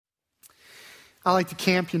I like to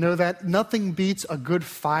camp, you know that. Nothing beats a good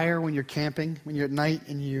fire when you're camping, when you're at night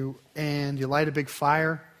and you light a big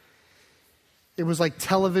fire. It was like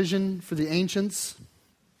television for the ancients,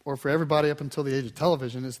 or for everybody up until the age of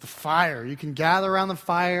television, is the fire. You can gather around the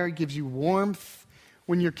fire. It gives you warmth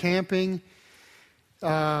when you're camping.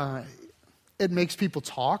 It makes people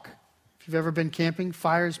talk. If you've ever been camping,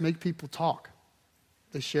 fires make people talk.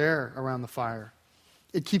 They share around the fire.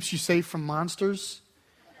 It keeps you safe from monsters.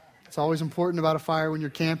 It's always important about a fire when you're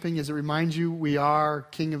camping, is it reminds you we are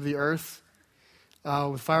king of the earth.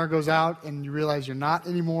 When the fire goes out and you realize you're not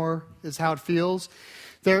anymore, is how it feels.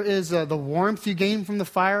 There is the warmth you gain from the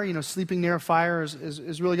fire. You know, sleeping near a fire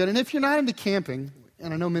is really good. And if you're not into camping,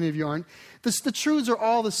 and I know many of you aren't, the truths are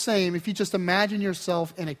all the same if you just imagine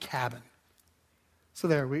yourself in a cabin. So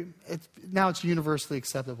now it's universally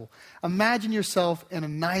acceptable. Imagine yourself in a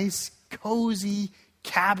nice, cozy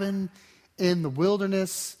cabin in the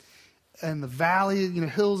wilderness and the valley,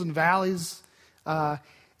 hills and valleys.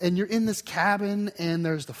 And you're in this cabin and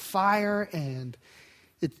there's the fire and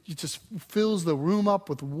it just fills the room up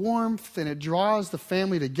with warmth and it draws the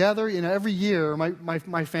family together. Every year,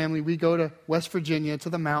 my family, we go to West Virginia to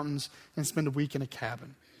the mountains and spend a week in a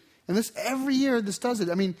cabin. And every year this does it.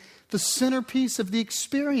 I mean, the centerpiece of the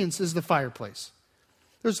experience is the fireplace.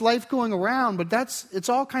 There's life going around, but it's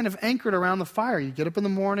all kind of anchored around the fire. You get up in the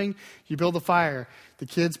morning, you build the fire. The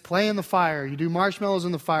kids play in the fire. You do marshmallows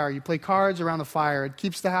in the fire. You play cards around the fire. It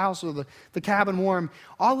keeps the house or the cabin warm.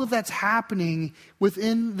 All of that's happening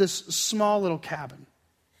within this small little cabin.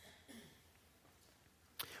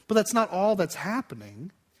 But that's not all that's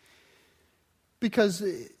happening. Because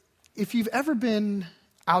if you've ever been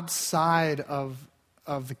outside of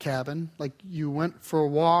the cabin, like you went for a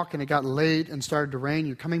walk and it got late and started to rain,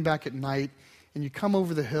 you're coming back at night and you come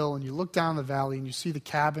over the hill and you look down the valley and you see the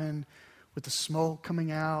cabin with the smoke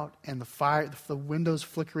coming out and the fire, the windows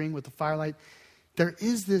flickering with the firelight. There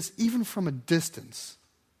is this, even from a distance,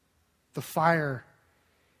 the fire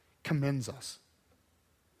commends us.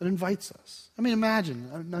 It invites us. I mean,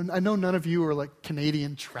 imagine, I know none of you are like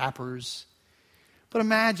Canadian trappers, but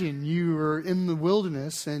imagine you are in the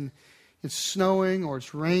wilderness and it's snowing or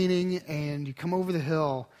it's raining and you come over the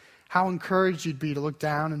hill. How encouraged you'd be to look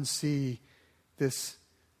down and see this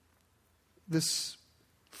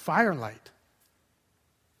firelight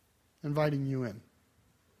inviting you in.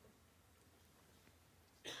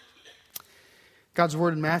 God's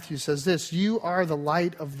word in Matthew says this: "You are the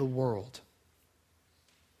light of the world.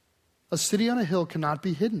 A city on a hill cannot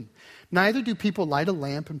be hidden. Neither do people light a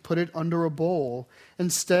lamp and put it under a bowl.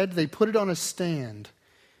 Instead, they put it on a stand,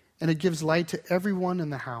 and it gives light to everyone in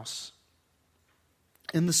the house.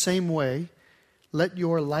 In the same way, let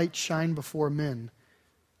your light shine before men,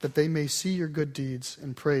 that they may see your good deeds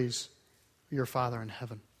and praise your Father in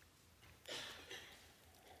heaven."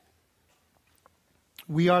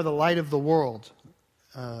 We are the light of the world,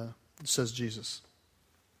 says Jesus.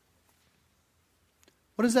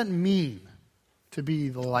 What does that mean, to be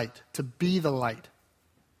the light? To be the light.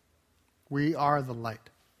 We are the light.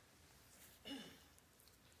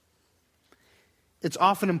 It's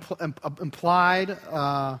often implied,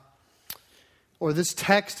 or this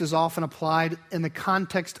text is often applied in the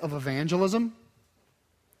context of evangelism.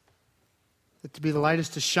 That to be the light is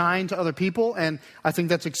to shine to other people, and I think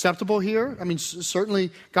that's acceptable here. I mean,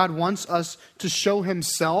 certainly God wants us to show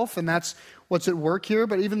himself, and that's what's at work here.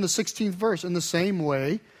 But even the 16th verse, in the same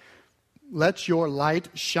way, let your light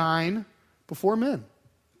shine before men.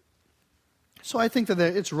 So I think that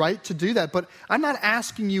it's right to do that. But I'm not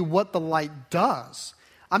asking you what the light does.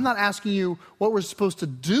 I'm not asking you what we're supposed to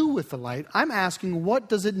do with the light. I'm asking, what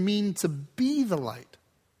does it mean to be the light?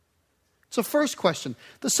 It's the first question.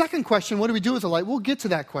 The second question, what do we do with the light? We'll get to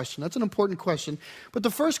that question. That's an important question. But the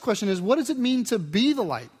first question is, what does it mean to be the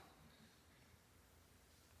light?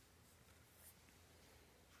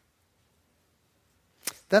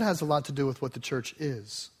 That has a lot to do with what the church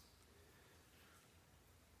is.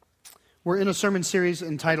 We're in a sermon series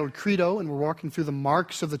entitled Credo, and we're walking through the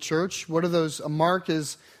marks of the church. What are those? A mark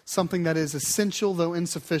is something that is essential, though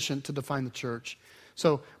insufficient, to define the church.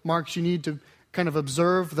 So marks, you need to kind of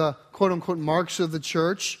observe the quote-unquote marks of the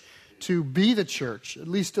church to be the church, at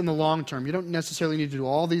least in the long term. You don't necessarily need to do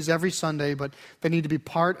all these every Sunday, but they need to be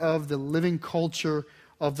part of the living culture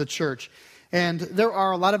of the church. And there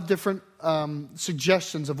are a lot of different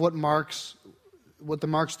suggestions of what the marks of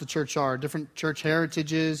the church are. Different church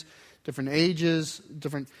heritages, different ages,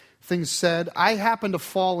 different things said. I happen to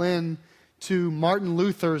fall in to Martin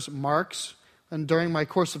Luther's marks, and during my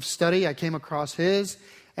course of study, I came across his,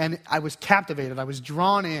 and I was captivated. I was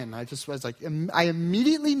drawn in. I was like, I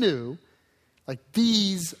immediately knew, like,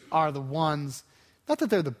 these are the ones Not that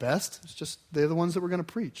they're the best, it's just they're the ones that we're going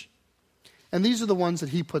to preach. And these are the ones that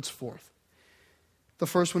he puts forth. The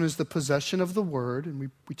first one is the possession of the word,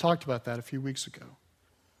 and we talked about that a few weeks ago.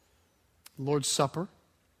 Lord's Supper,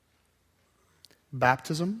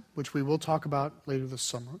 baptism, which we will talk about later this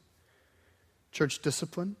summer, church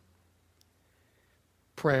discipline,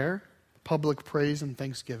 prayer, public praise and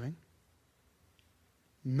thanksgiving,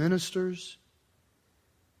 ministers,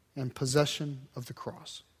 and possession of the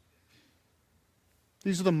cross.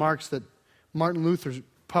 These are the marks that Martin Luther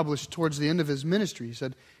published towards the end of his ministry. He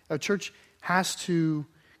said, a church has to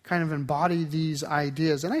kind of embody these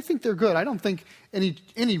ideas. And I think they're good. I don't think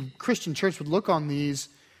any Christian church would look on these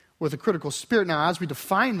with a critical spirit. Now, as we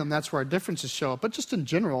define them, that's where our differences show up. But just in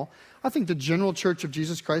general, I think the general church of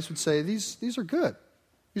Jesus Christ would say these are good.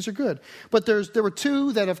 These are good. But there were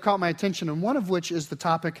two that have caught my attention, and one of which is the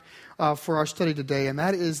topic for our study today, and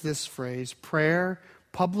that is this phrase, prayer,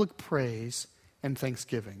 public praise, and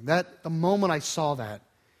thanksgiving. That the moment I saw that,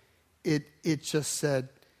 it just said,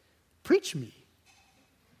 preach me.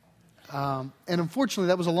 And unfortunately,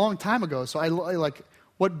 that was a long time ago. So I like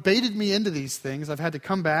what baited me into these things. I've had to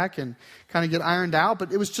come back and kind of get ironed out.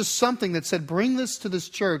 But it was just something that said, bring this to this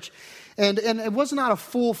church. And it was not a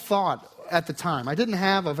full thought at the time. I didn't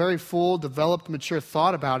have a very full, developed, mature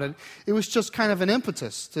thought about it. It was just kind of an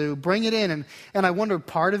impetus to bring it in. And I wondered,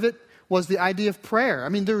 part of it was the idea of prayer. I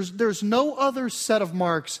mean, there's no other set of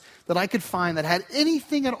marks that I could find that had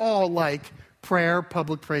anything at all like prayer,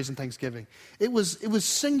 public praise, and thanksgiving. It was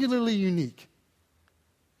singularly unique.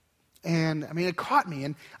 And, I mean, it caught me.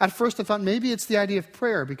 And at first I thought maybe it's the idea of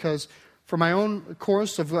prayer, because for my own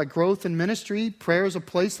course of growth in ministry, prayer is a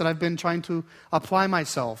place that I've been trying to apply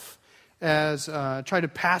myself as try to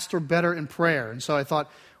pastor better in prayer. And so I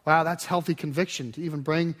thought, wow, that's healthy conviction to even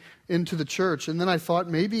bring into the church. And then I thought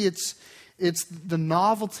maybe it's the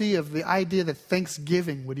novelty of the idea that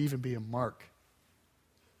thanksgiving would even be a mark.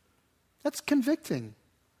 That's convicting,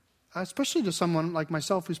 especially to someone like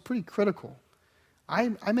myself who's pretty critical.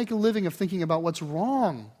 I make a living of thinking about what's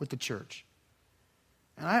wrong with the church.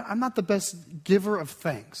 And I'm not the best giver of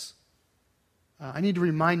thanks. I need to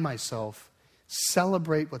remind myself,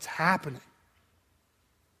 celebrate what's happening.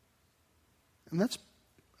 And that's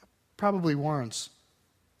probably warrants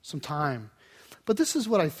some time. But this is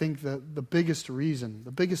what I think the biggest reason,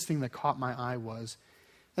 the biggest thing that caught my eye was.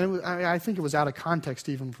 And I think it was out of context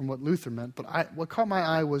even from what Luther meant, but what caught my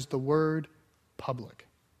eye was the word public.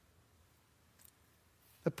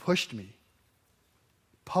 That pushed me.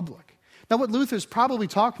 Public. Now what Luther's probably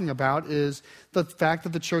talking about is the fact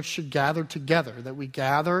that the church should gather together, that we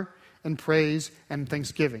gather and praise and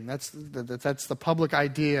thanksgiving. That's the public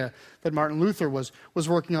idea that Martin Luther was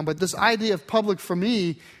working on. But this idea of public for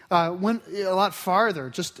me went a lot farther.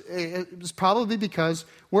 It was probably because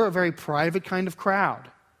we're a very private kind of crowd.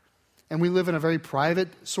 And we live in a very private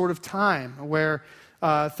sort of time where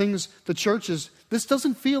the churches, this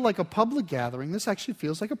doesn't feel like a public gathering. This actually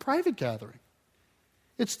feels like a private gathering.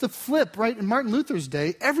 It's the flip, right? In Martin Luther's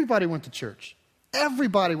day, everybody went to church.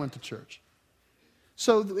 Everybody went to church.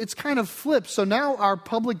 So it's kind of flipped. So now our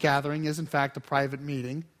public gathering is in fact a private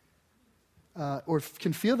meeting, or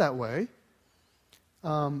can feel that way,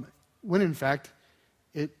 when in fact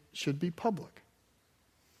it should be public.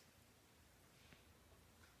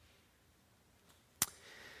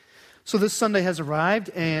 So this Sunday has arrived,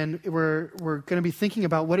 and we're going to be thinking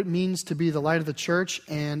about what it means to be the light of the church.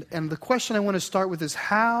 And the question I want to start with is,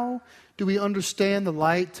 how do we understand the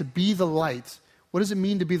light to be the light? What does it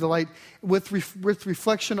mean to be the light with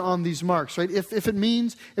reflection on these marks, right?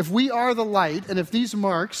 If we are the light, and if these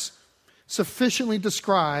marks sufficiently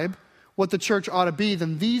describe what the church ought to be,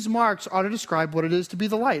 then these marks ought to describe what it is to be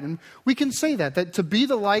the light. And we can say that to be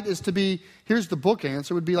the light is to be, here's the book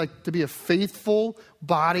answer, would be like to be a faithful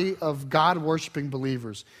body of God-worshiping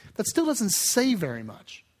believers. That still doesn't say very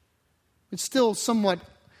much. It's still somewhat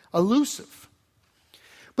elusive.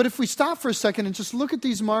 But if we stop for a second and just look at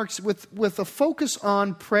these marks with a focus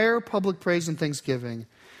on prayer, public praise, and thanksgiving,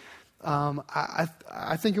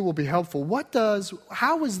 I think it will be helpful.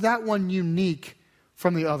 How is that one unique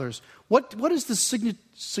from the others? What is the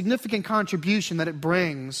significant contribution that it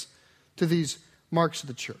brings to these marks of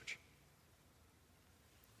the church?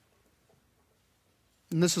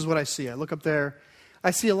 And this is what I see. I look up there.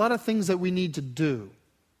 I see a lot of things that we need to do.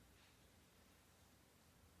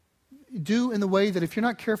 Do in the way that if you're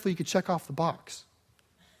not careful, you could check off the box.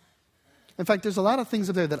 In fact, there's a lot of things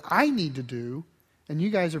up there that I need to do, and you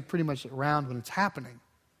guys are pretty much around when it's happening.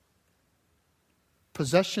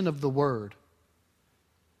 Possession of the word.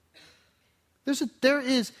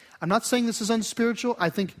 I'm not saying this is unspiritual. I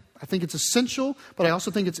think it's essential, but I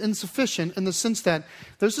also think it's insufficient in the sense that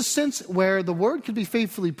there's a sense where the word could be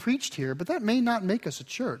faithfully preached here, but that may not make us a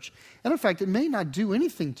church. And in fact, it may not do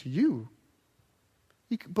anything to you.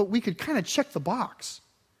 But we could kind of check the box.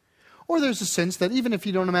 Or there's a sense that even if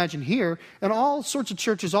you don't imagine here, in all sorts of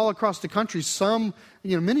churches all across the country,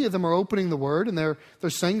 many of them are opening the Word and they're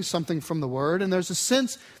saying something from the Word. And there's a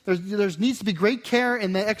sense, there needs to be great care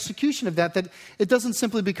in the execution of that it doesn't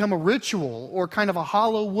simply become a ritual or kind of a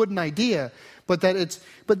hollow wooden idea, but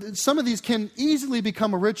some of these can easily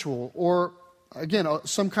become a ritual or, again,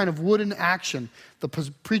 some kind of wooden action, the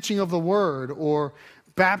preaching of the Word or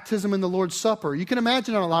baptism in the Lord's Supper. You can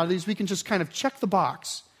imagine on a lot of these, we can just kind of check the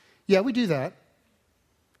box. Yeah, we do that.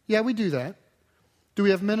 Yeah, we do that. Do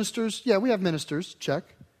we have ministers? Yeah, we have ministers. Check.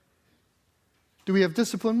 Do we have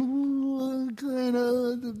discipline? Kind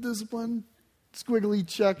of discipline. Squiggly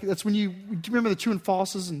check. That's when do you remember the true and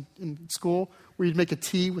falses in school where you'd make a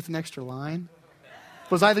T with an extra line?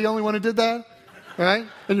 Was I the only one who did that? Right?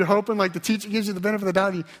 And you're hoping like the teacher gives you the benefit of the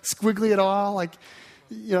doubt, you squiggly it all. Like,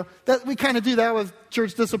 that we kind of do that with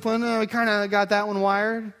church discipline. We kind of got that one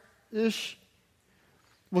wired-ish.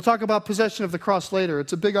 We'll talk about possession of the cross later.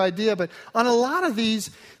 It's a big idea, but on a lot of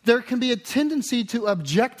these, there can be a tendency to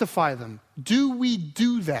objectify them. Do we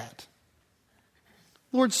do that?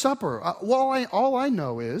 Lord's Supper. All I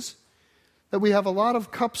know is that we have a lot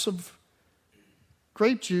of cups of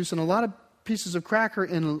grape juice and a lot of pieces of cracker,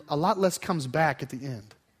 and a lot less comes back at the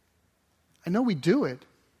end. I know we do it.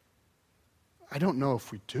 I don't know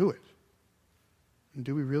if we do it. And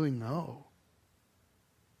do we really know?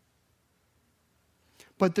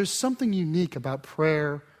 But there's something unique about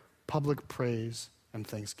prayer, public praise, and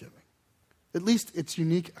thanksgiving. At least it's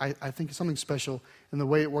unique, I think, something special in the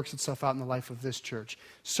way it works itself out in the life of this church.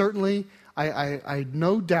 Certainly, I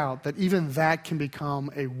no doubt that even that can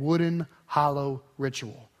become a wooden, hollow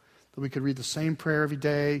ritual. That we could read the same prayer every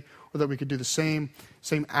day, or that we could do the same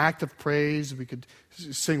act of praise. We could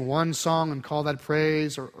sing one song and call that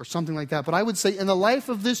praise or something like that. But I would say in the life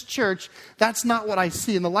of this church, that's not what I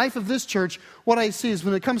see. In the life of this church, what I see is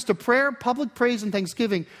when it comes to prayer, public praise, and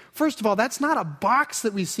thanksgiving, first of all, that's not a box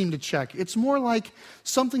that we seem to check. It's more like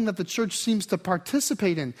something that the church seems to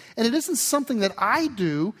participate in. And it isn't something that I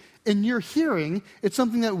do in your hearing. It's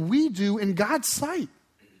something that we do in God's sight.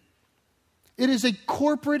 It is a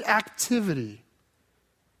corporate activity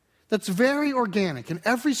that's very organic, and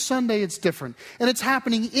every Sunday it's different. And it's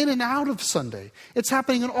happening in and out of Sunday. It's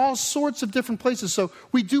happening in all sorts of different places. So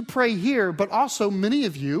we do pray here, but also many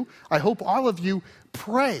of you, I hope all of you,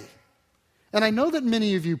 pray. And I know that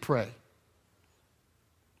many of you pray.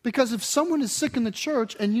 Because if someone is sick in the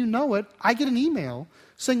church and you know it, I get an email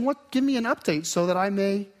saying, give me an update so that I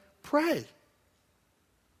may pray.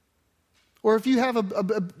 Or if you have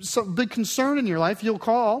a big concern in your life, you'll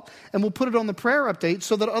call and we'll put it on the prayer update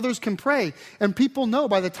so that others can pray. And people know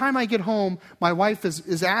by the time I get home, my wife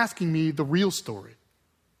is asking me the real story.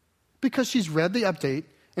 Because she's read the update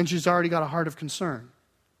and she's already got a heart of concern.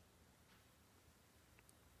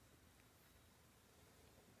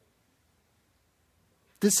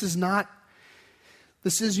 This is,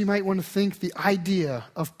 you might want to think, the idea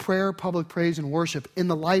of prayer, public praise, and worship in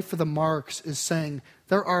the life of the Marks is saying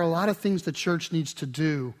there are a lot of things the church needs to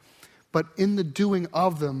do, but in the doing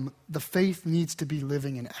of them, the faith needs to be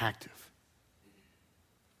living and active.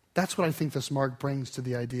 That's what I think this mark brings to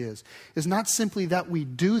the ideas, is not simply that we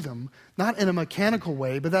do them, not in a mechanical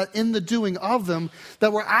way, but that in the doing of them,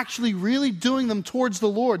 that we're actually really doing them towards the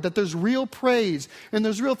Lord, that there's real praise and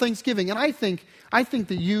there's real thanksgiving. And I think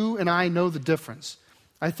that you and I know the difference.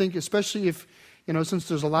 I think especially if, since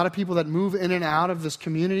there's a lot of people that move in and out of this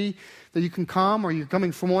community, that you can come, or you're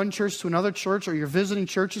coming from one church to another church, or you're visiting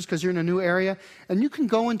churches because you're in a new area, and you can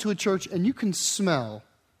go into a church and you can smell.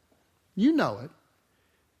 You know it.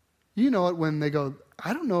 You know it when they go,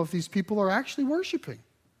 I don't know if these people are actually worshiping.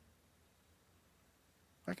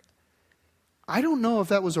 Like, I don't know if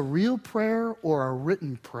that was a real prayer or a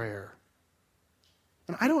written prayer.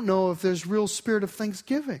 And I don't know if there's real spirit of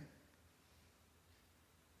thanksgiving.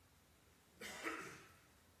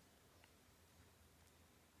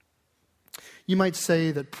 You might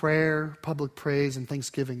say that prayer, public praise, and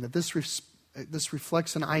thanksgiving, that this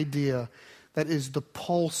reflects an idea that is the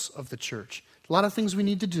pulse of the church. A lot of things we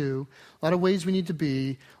need to do, a lot of ways we need to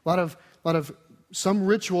be, a lot of some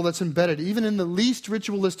ritual that's embedded. Even in the least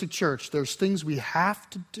ritualistic church, there's things we have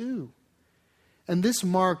to do. And this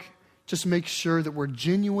mark just makes sure that we're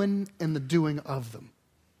genuine in the doing of them.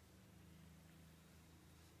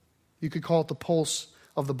 You could call it the pulse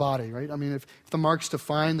of the body, right? I mean, if the marks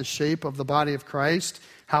define the shape of the body of Christ,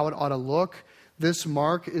 how it ought to look, this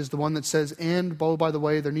mark is the one that says, and, oh, by the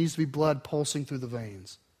way, there needs to be blood pulsing through the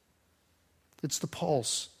veins. It's the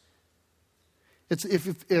pulse. It's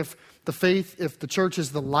if the church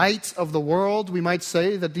is the light of the world, we might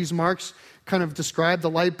say that these marks kind of describe the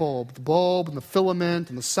light bulb and the filament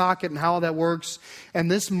and the socket and how that works.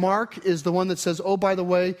 And this mark is the one that says, oh, by the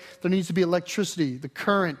way, there needs to be electricity, the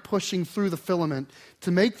current pushing through the filament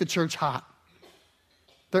to make the church hot.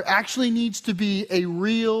 There actually needs to be a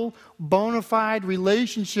real, bona fide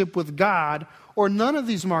relationship with God, or none of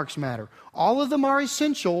these marks matter. All of them are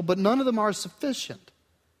essential, but none of them are sufficient.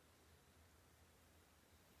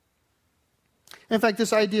 In fact,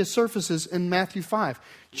 this idea surfaces in Matthew 5.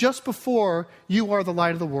 Just before you are the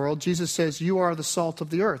light of the world, Jesus says you are the salt of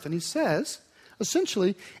the earth. And he says,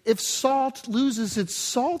 essentially, if salt loses its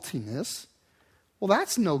saltiness, well,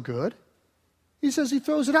 that's no good. He says he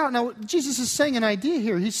throws it out. Now, Jesus is saying an idea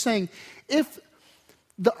here. He's saying if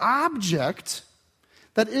the object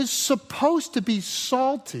that is supposed to be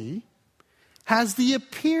salty has the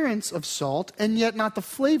appearance of salt and yet not the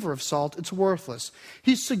flavor of salt, it's worthless.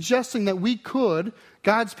 He's suggesting that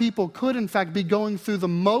God's people could in fact be going through the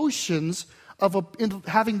motions of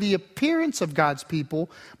having the appearance of God's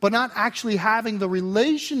people, but not actually having the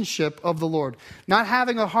relationship of the Lord, not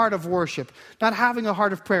having a heart of worship, not having a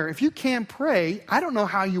heart of prayer. If you can't pray, I don't know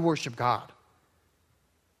how you worship God.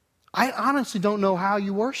 I honestly don't know how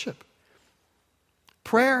you worship.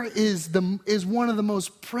 Prayer is one of the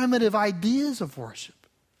most primitive ideas of worship.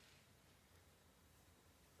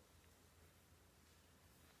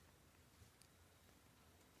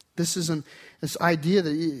 This idea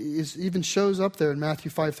that even shows up there in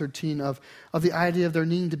Matthew 5:13 of the idea of there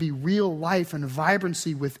needing to be real life and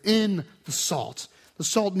vibrancy within the salt. The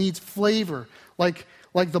salt needs flavor, like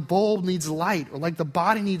the bulb needs light, or like the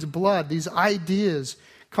body needs blood. These ideas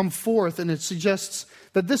come forth, and it suggests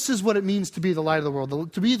that this is what it means to be the light of the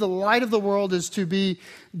world. To be the light of the world is to be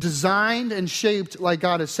designed and shaped like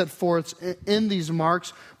God has set forth in these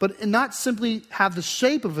marks, but not simply have the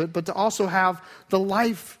shape of it, but to also have the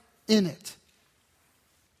life in it.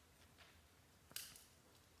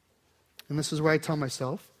 And this is where I tell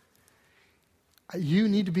myself, you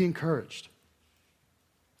need to be encouraged.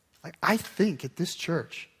 I think at this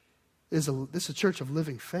church this is a church of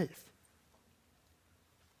living faith.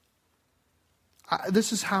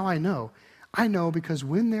 This is how I know. I know because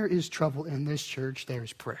when there is trouble in this church, there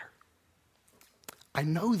is prayer. I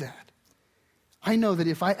know that. I know that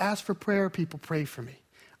if I ask for prayer, people pray for me.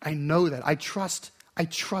 I know that. I trust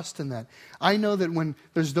in that. I know that when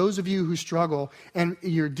there's those of you who struggle and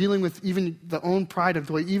you're dealing with even the own pride of,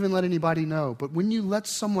 do I even let anybody know? But when you let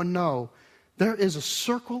someone know, there is a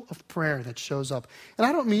circle of prayer that shows up. And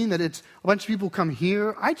I don't mean that it's a bunch of people come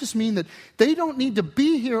here. I just mean that they don't need to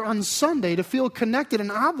be here on Sunday to feel connected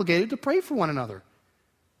and obligated to pray for one another.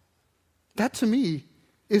 That to me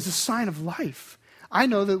is a sign of life. I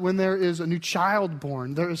know that when there is a new child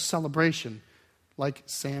born, there is celebration. Like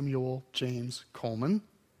Samuel James Coleman,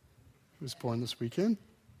 who was born this weekend.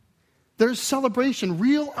 There's celebration,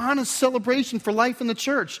 real honest celebration for life in the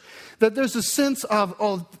church. That there's a sense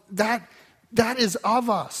of, that is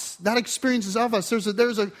of us. That experience is of us.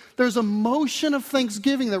 There's a motion of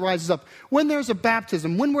thanksgiving that rises up. When there's a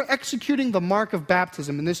baptism, when we're executing the mark of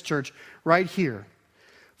baptism in this church right here,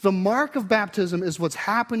 the mark of baptism is what's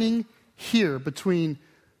happening here between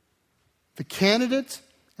the candidate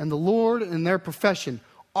and the Lord and their profession.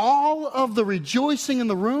 All of the rejoicing in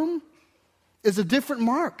the room is a different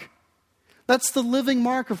mark. That's the living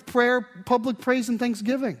mark of prayer, public praise, and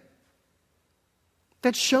thanksgiving.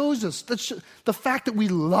 That shows us, the fact that we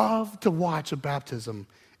love to watch a baptism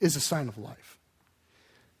is a sign of life.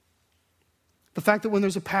 The fact that when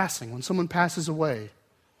there's a passing, when someone passes away,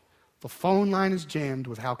 the phone line is jammed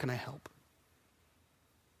with, how can I help?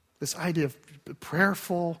 This idea of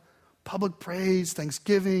prayerful, public praise,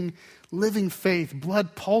 thanksgiving, living faith,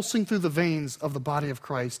 blood pulsing through the veins of the body of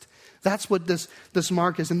Christ. That's what this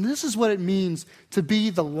mark is. And this is what it means to be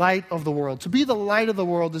the light of the world. To be the light of the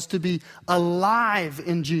world is to be alive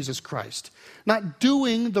in Jesus Christ. Not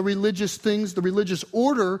doing the religious things, the religious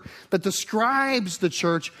order that describes the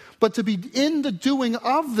church, but to be in the doing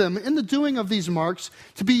of them, in the doing of these marks,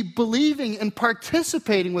 to be believing and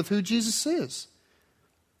participating with who Jesus is.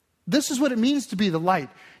 This is what it means to be the light.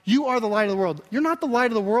 You are the light of the world. You're not the light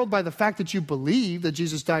of the world by the fact that you believe that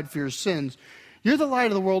Jesus died for your sins. You're the light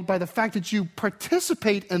of the world by the fact that you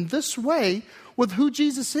participate in this way with who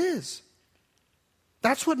Jesus is.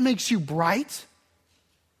 That's what makes you bright.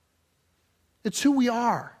 It's who we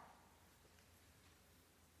are.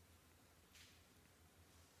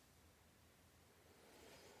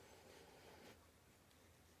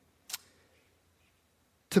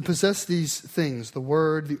 To possess these things, the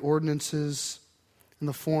word, the ordinances, and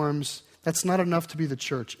the forms, that's not enough to be the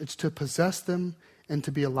church. It's to possess them and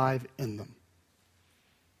to be alive in them.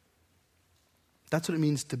 That's what it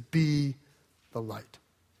means to be the light.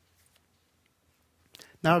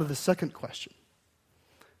 Now to the second question.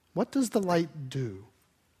 What does the light do?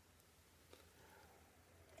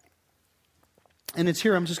 And it's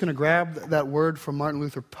here, I'm just going to grab that word from Martin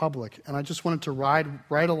Luther, public, and I just wanted to ride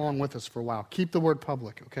right along with us for a while. Keep the word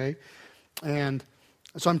public, okay? And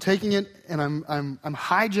so I'm taking it and I'm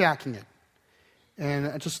hijacking it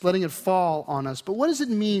and just letting it fall on us. But what does it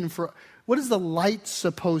mean what is the light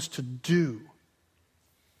supposed to do?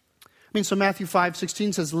 I mean, so Matthew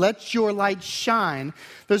 5:16 says, let your light shine.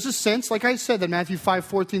 There's a sense, like I said, that Matthew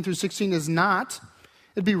 5:14 through 16 is not.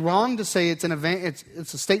 It'd be wrong to say it's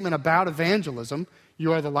a statement about evangelism.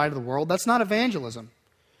 You are the light of the world. That's not evangelism.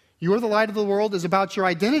 You are the light of the world is about your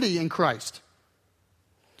identity in Christ.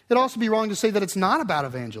 It'd also be wrong to say that it's not about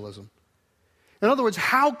evangelism. In other words,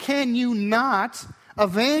 how can you not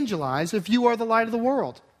evangelize if you are the light of the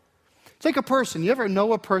world? Take a person. You ever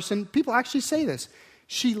know a person? People actually say this.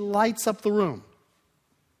 She lights up the room.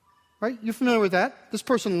 Right? You're familiar with that? This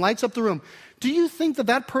person lights up the room. Do you think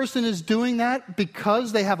that person is doing that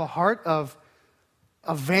because they have a heart of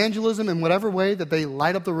evangelism in whatever way that they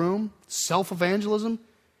light up the room? Self-evangelism?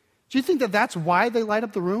 Do you think that that's why they light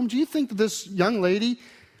up the room? Do you think that this young lady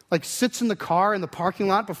sits in the car in the parking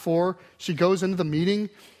lot before she goes into the meeting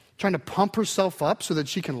trying to pump herself up so that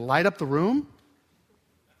she can light up the room?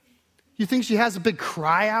 You think she has a big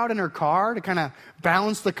cry out in her car to kind of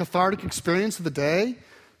balance the cathartic experience of the day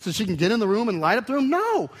so she can get in the room and light up the room?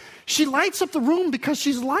 No. She lights up the room because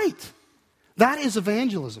she's light. That is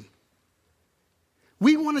evangelism.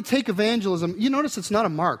 We want to take evangelism. You notice it's not a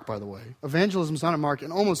mark, by the way. Evangelism is not a mark,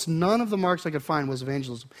 and almost none of the marks I could find was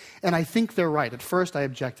evangelism. And I think they're right. At first, I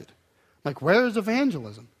objected. Where is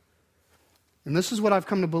evangelism? And this is what I've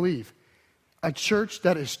come to believe. A church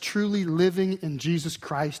that is truly living in Jesus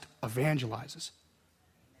Christ evangelizes.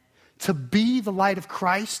 To be the light of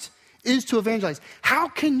Christ is to evangelize. How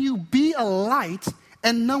can you be a light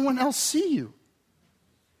and no one else see you?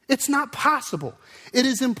 It's not possible. It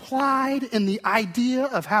is implied in the idea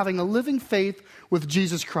of having a living faith with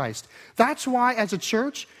Jesus Christ. That's why, as a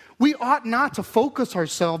church, we ought not to focus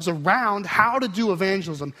ourselves around how to do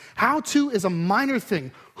evangelism. How to is a minor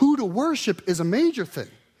thing. Who to worship is a major thing.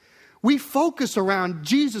 We focus around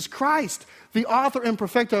Jesus Christ, the author and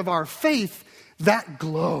perfecter of our faith, that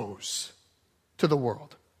glows to the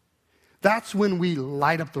world. That's when we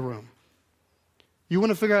light up the room. You want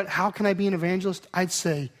to figure out how can I be an evangelist? I'd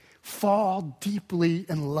say fall deeply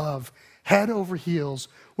in love, head over heels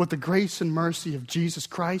with the grace and mercy of Jesus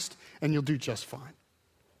Christ, and you'll do just fine.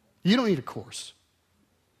 You don't need a course.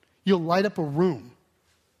 You'll light up a room,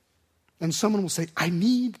 and someone will say, I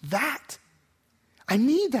need that. I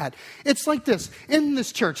need that. It's like this. In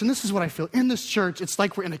this church, and this is what I feel, in this church, it's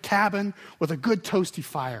like we're in a cabin with a good toasty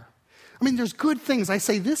fire. I mean, there's good things. I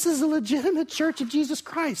say, this is a legitimate church of Jesus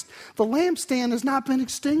Christ. The lampstand has not been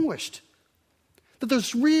extinguished. That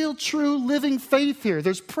there's real, true, living faith here.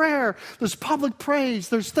 There's prayer. There's public praise.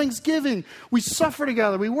 There's thanksgiving. We suffer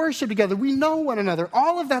together. We worship together. We know one another.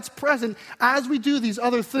 All of that's present as we do these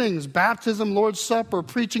other things. Baptism, Lord's Supper,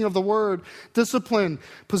 preaching of the word, discipline,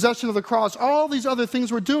 possession of the cross. All these other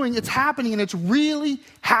things we're doing, it's happening, and it's really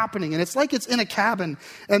happening. And it's like it's in a cabin,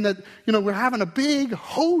 and that, we're having a big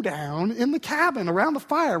hoedown in the cabin around the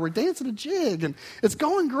fire. We're dancing a jig, and it's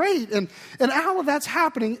going great. And all of that's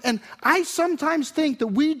happening. And I sometimes think that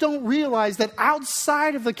we don't realize that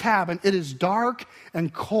outside of the cabin, it is dark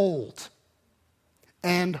and cold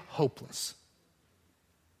and hopeless.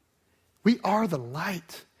 We are the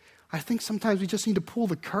light. I think sometimes we just need to pull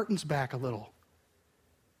the curtains back a little,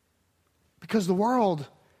 because the world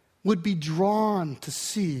would be drawn to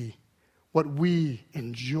see what we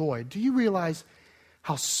enjoy. Do you realize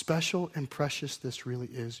how special and precious this really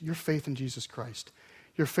is? Your faith in Jesus Christ.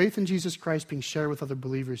 Your faith in Jesus Christ being shared with other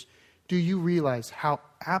believers. Do you realize how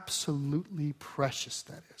absolutely precious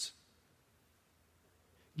that is?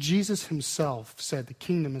 Jesus himself said the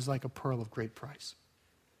kingdom is like a pearl of great price.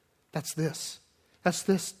 That's this. That's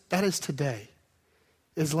this. That is today.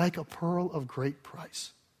 Is like a pearl of great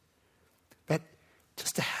price. That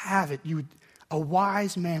just to have it, a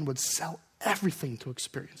wise man would sell everything to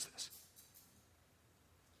experience this.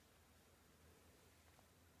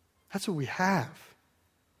 That's what we have.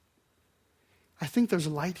 I think there's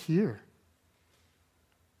light here.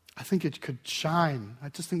 I think it could shine. I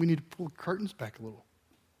just think we need to pull the curtains back a little.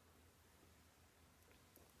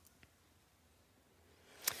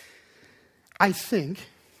 I think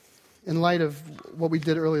in light of what we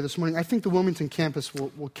did earlier this morning, I think the Wilmington campus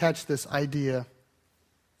will catch this idea.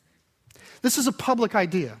 This is a public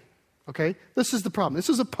idea, okay? This is the problem. This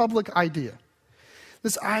is a public idea.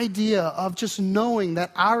 This idea of just knowing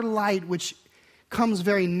that our light, which comes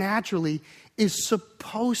very naturally, is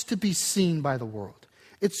supposed to be seen by the world.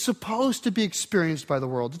 It's supposed to be experienced by the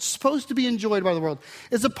world. It's supposed to be enjoyed by the world.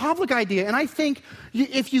 It's a public idea. And I think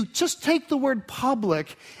if you just take the word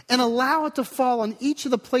public and allow it to fall on each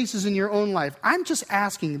of the places in your own life, I'm just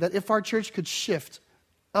asking that if our church could shift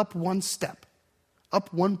up one step,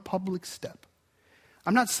 up one public step.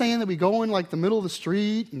 I'm not saying that we go in like the middle of the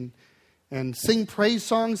street and sing praise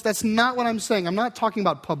songs. That's not what I'm saying. I'm not talking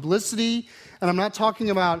about publicity, and I'm not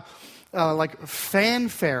talking about like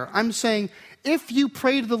fanfare. I'm saying if you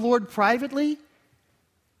pray to the Lord privately,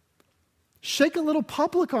 shake a little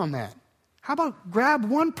public on that. How about grab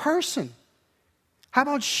one person? How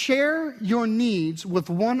about share your needs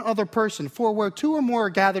with one other person? For where two or more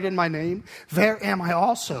are gathered in my name, there am I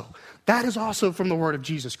also. That is also from the word of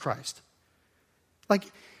Jesus Christ. Like,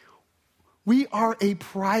 we are a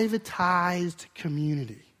privatized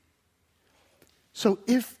community. So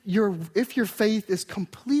if your faith is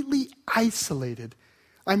completely isolated,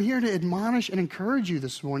 I'm here to admonish and encourage you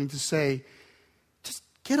this morning to say, just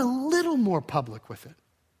get a little more public with it.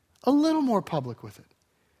 A little more public with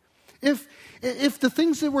it. If the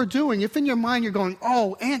things that we're doing, if in your mind you're going,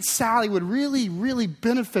 oh, Aunt Sally would really, really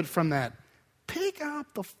benefit from that, pick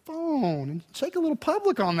up the phone and take a little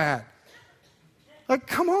public on that. Like,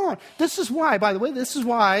 come on. This is why, by the way, this is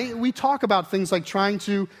why we talk about things like trying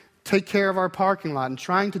to take care of our parking lot and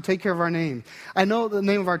trying to take care of our name. I know the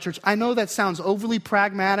name of our church. I know that sounds overly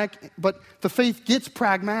pragmatic, but the faith gets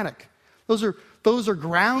pragmatic. Those are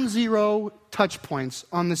ground zero touch points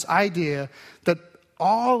on this idea that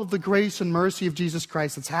all of the grace and mercy of Jesus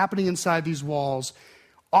Christ that's happening inside these walls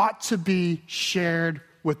ought to be shared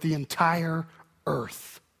with the entire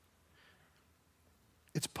earth.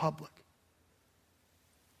 It's public.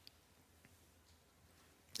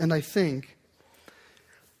 And I think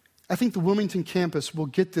the Wilmington campus will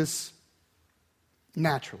get this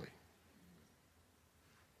naturally.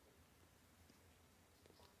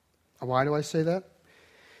 Why do I say that?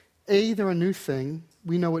 A, they're a new thing.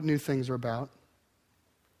 We know what new things are about.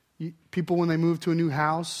 People, when they move to a new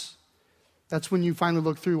house, that's when you finally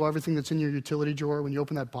look through everything that's in your utility drawer when you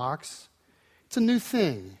open that box. It's a new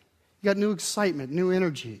thing. You got new excitement, new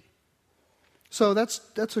energy. So that's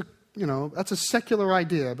a secular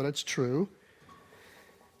idea, but it's true.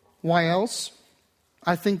 Why else?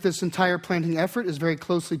 I think this entire planting effort is very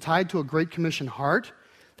closely tied to a Great Commission heart,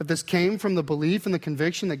 that this came from the belief and the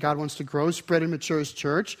conviction that God wants to grow, spread, and mature His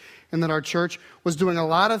church, and that our church was doing a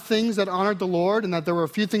lot of things that honored the Lord, and that there were a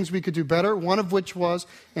few things we could do better, one of which was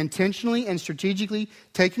intentionally and strategically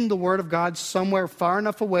taking the Word of God somewhere far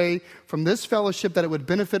enough away from this fellowship that it would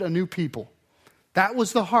benefit a new people. That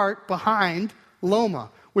was the heart behind Loma,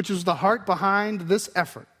 which was the heart behind this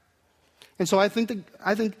effort. And so I think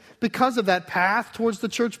because of that path towards the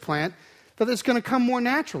church plant, that it's going to come more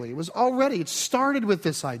naturally. It started with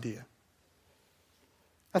this idea.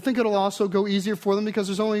 I think it'll also go easier for them because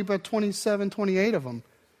there's only about 27, 28 of them.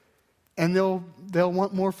 And they'll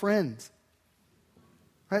want more friends.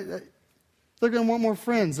 Right? They're going to want more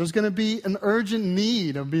friends. There's going to be an urgent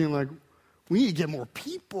need of being like, we need to get more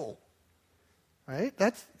people. Right?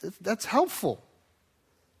 That's helpful.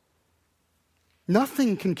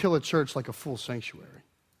 Nothing can kill a church like a full sanctuary.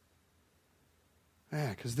 Yeah,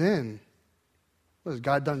 because then, has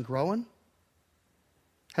God done growing?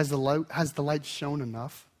 Has the light shone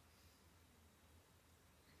enough?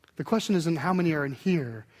 The question isn't how many are in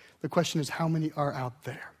here. The question is how many are out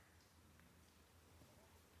there.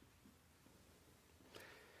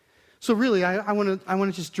 So really, I want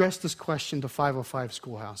to just address this question to 505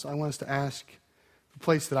 Schoolhouse. I want us to ask the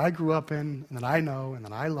place that I grew up in and that I know and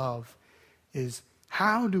that I love is,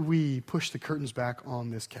 how do we push the curtains back on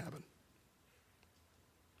this cabin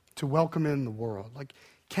to welcome in the world? Like,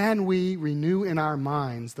 can we renew in our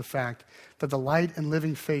minds the fact that the light and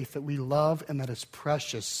living faith that we love and that is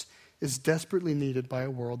precious is desperately needed by a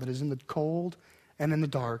world that is in the cold and in the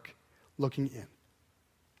dark looking in?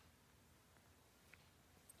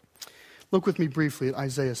 Look with me briefly at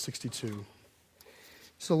Isaiah 62.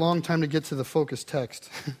 It's a long time to get to the focus text.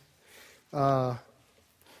 This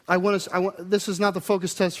is not the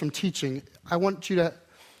focus text from teaching. I want you to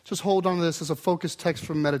just hold on to this as a focus text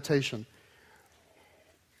from meditation.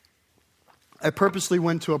 I purposely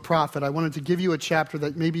went to a prophet. I wanted to give you a chapter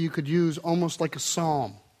that maybe you could use almost like a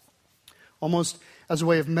psalm, almost as a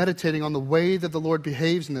way of meditating on the way that the Lord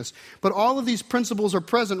behaves in this. But all of these principles are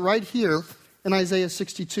present right here in Isaiah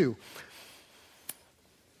 62.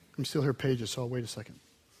 I'm still here pages, so I'll wait a second.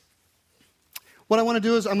 What I want to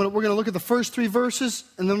do is we're going to look at the first 3 verses,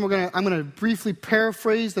 and then I'm going to briefly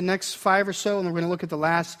paraphrase the next 5 or so, and then we're going to look at the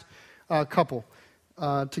last couple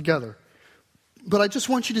together. But I just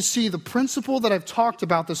want you to see the principle that I've talked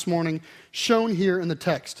about this morning shown here in the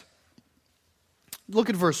text. Look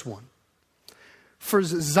at verse 1. For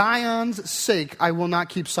Zion's sake, I will not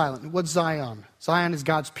keep silent. What's Zion? Zion is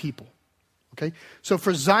God's people. Okay? So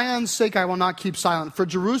for Zion's sake, I will not keep silent. For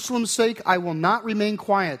Jerusalem's sake, I will not remain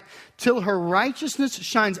quiet till her righteousness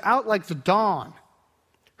shines out like the dawn,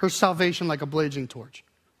 her salvation like a blazing torch.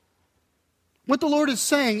 What the Lord is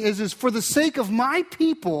saying is for the sake of my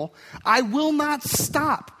people, I will not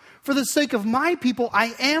stop. For the sake of my people,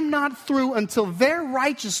 I am not through until their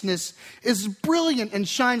righteousness is brilliant and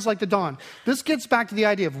shines like the dawn. This gets back to the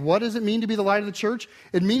idea of what does it mean to be the light of the church?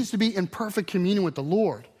 It means to be in perfect communion with the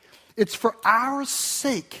Lord. It's for our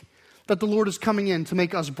sake that the Lord is coming in to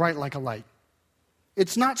make us bright like a light.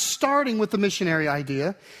 It's not starting with the missionary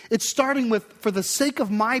idea. It's starting with, for the sake of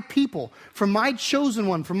my people, for my chosen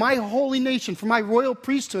one, for my holy nation, for my royal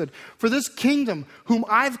priesthood, for this kingdom whom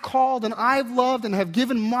I've called and I've loved and have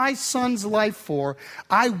given my son's life for,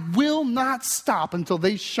 I will not stop until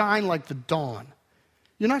they shine like the dawn.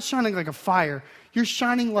 You're not shining like a fire. You're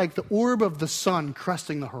shining like the orb of the sun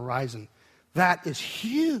cresting the horizon. That is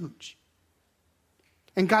huge.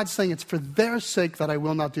 And God's saying it's for their sake that I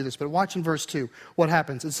will not do this. But watch in verse 2 what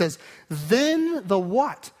happens. It says, then the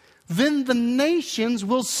what? Then the nations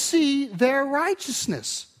will see their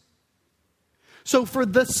righteousness. So for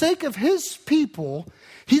the sake of his people,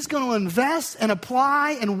 he's going to invest and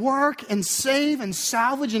apply and work and save and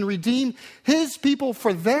salvage and redeem his people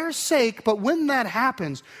for their sake. But when that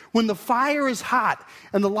happens, when the fire is hot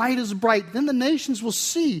and the light is bright, then the nations will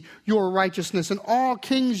see your righteousness and all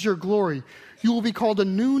kings your glory. You will be called a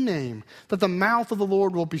new name that the mouth of the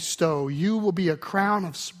Lord will bestow. You will be a crown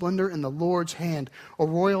of splendor in the Lord's hand, a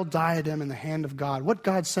royal diadem in the hand of God. What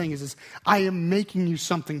God's saying is I am making you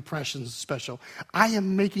something precious and special. I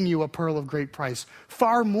am making you a pearl of great price.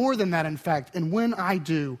 Far more than that, in fact. And when I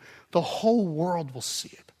do, the whole world will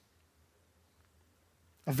see it.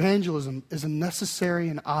 Evangelism is a necessary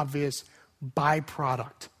and obvious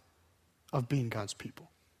byproduct of being God's people.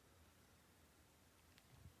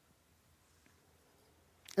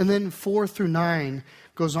 And then 4 through 9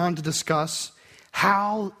 goes on to discuss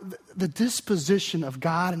how the disposition of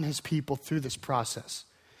God and his people through this process.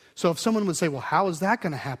 So if someone would say, well, how is that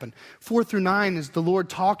going to happen? 4 through 9 is the Lord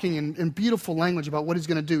talking in beautiful language about what he's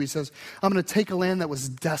going to do. He says, I'm going to take a land that was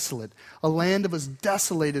desolate, a land that was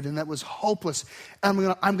desolated and that was hopeless. I'm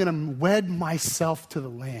going to wed myself to the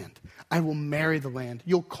land. I will marry the land.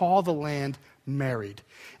 You'll call the land married.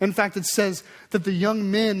 In fact, it says that the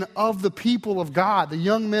young men of the people of God, the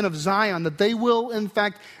young men of Zion, that they will, in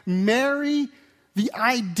fact, marry the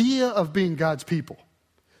idea of being God's people.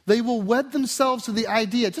 They will wed themselves to the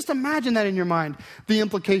idea. Just imagine that in your mind, the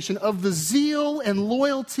implication of the zeal and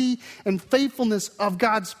loyalty and faithfulness of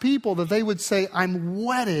God's people, that they would say, I'm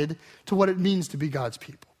wedded to what it means to be God's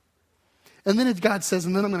people. And then God says,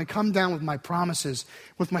 and then I'm going to come down with my promises.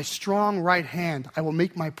 With my strong right hand, I will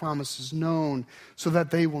make my promises known so that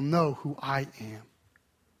they will know who I am.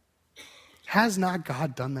 Has not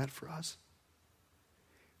God done that for us?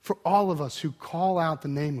 For all of us who call out the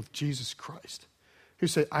name of Jesus Christ, who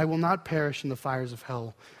say, I will not perish in the fires of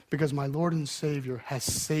hell because my Lord and Savior has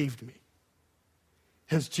saved me.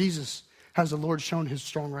 Has the Lord shown his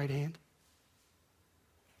strong right hand?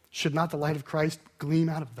 Should not the light of Christ gleam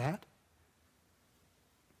out of that?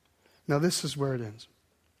 Now, this is where it ends.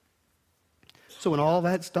 So when all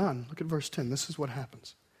that's done, look at verse 10. This is what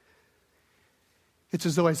happens. It's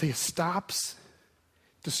as though Isaiah stops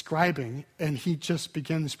describing and he just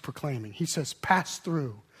begins proclaiming. He says, pass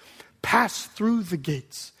through the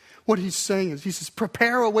gates. What he's saying is, he says,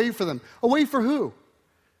 prepare a way for them. A way for who?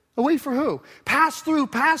 A way for who? Pass through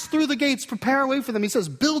the gates, prepare a way for them. He says,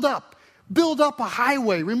 build up a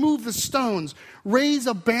highway, remove the stones, raise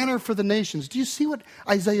a banner for the nations. Do you see what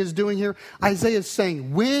Isaiah is doing here? Isaiah is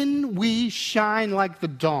saying, when we shine like the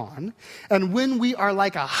dawn, and when we are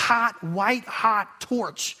like a white hot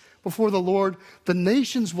torch before the Lord, the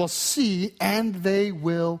nations will see and they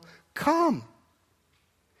will come.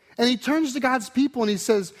 And he turns to God's people and he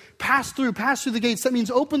says, pass through the gates. That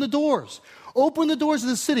means open the doors. Open the doors of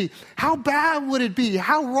the city. How bad would it be?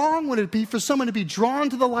 How wrong would it be for someone to be drawn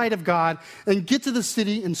to the light of God and get to the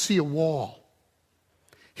city and see a wall?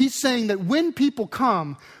 He's saying that when people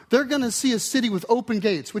come, they're going to see a city with open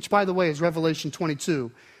gates, which, by the way, is Revelation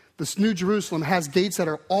 22. This New Jerusalem has gates that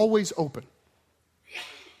are always open.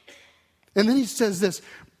 And then he says this,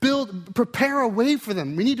 prepare a way for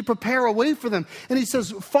them. We need to prepare a way for them. And he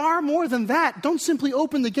says, far more than that, don't simply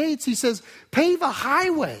open the gates. He says, pave a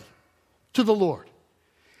highway to the Lord.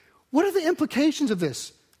 What are the implications of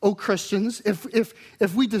this, O Christians?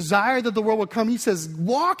 If we desire that the world will come, he says,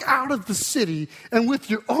 walk out of the city and with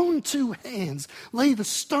your own two hands, lay the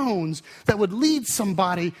stones that would lead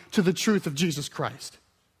somebody to the truth of Jesus Christ.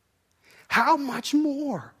 How much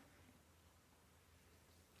more?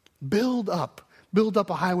 Build up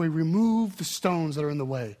a highway, remove the stones that are in the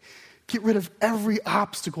way. Get rid of every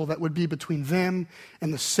obstacle that would be between them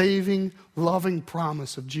and the saving, loving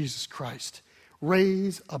promise of Jesus Christ.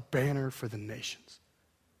 Raise a banner for the nations.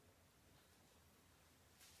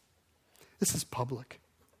 This is public.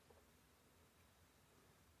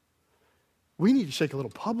 We need to shake a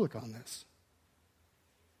little public on this.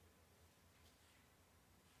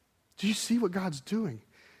 Do you see what God's doing?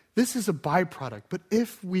 This is a byproduct, but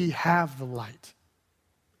if we have the light,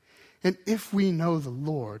 and if we know the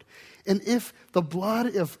Lord, and if the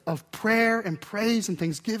blood of prayer and praise and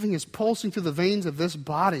thanksgiving is pulsing through the veins of this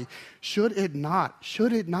body, should it not,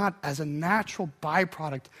 as a natural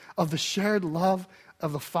byproduct of the shared love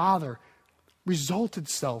of the Father, result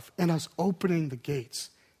itself in us opening the gates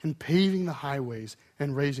and paving the highways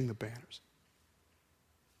and raising the banners?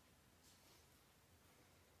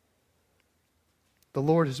 The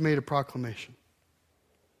Lord has made a proclamation.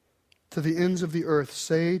 To the ends of the earth,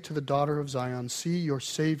 say to the daughter of Zion, see, your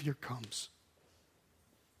Savior comes.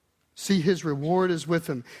 See, his reward is with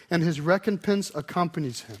him, and his recompense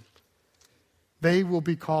accompanies him. They will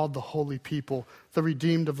be called the holy people, the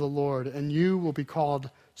redeemed of the Lord, and you will be called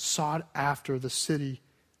sought after, the city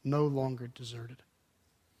no longer deserted.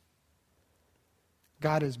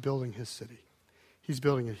 God is building his city. He's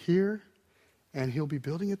building it here, and he'll be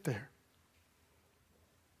building it there.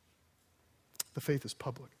 The faith is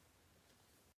public.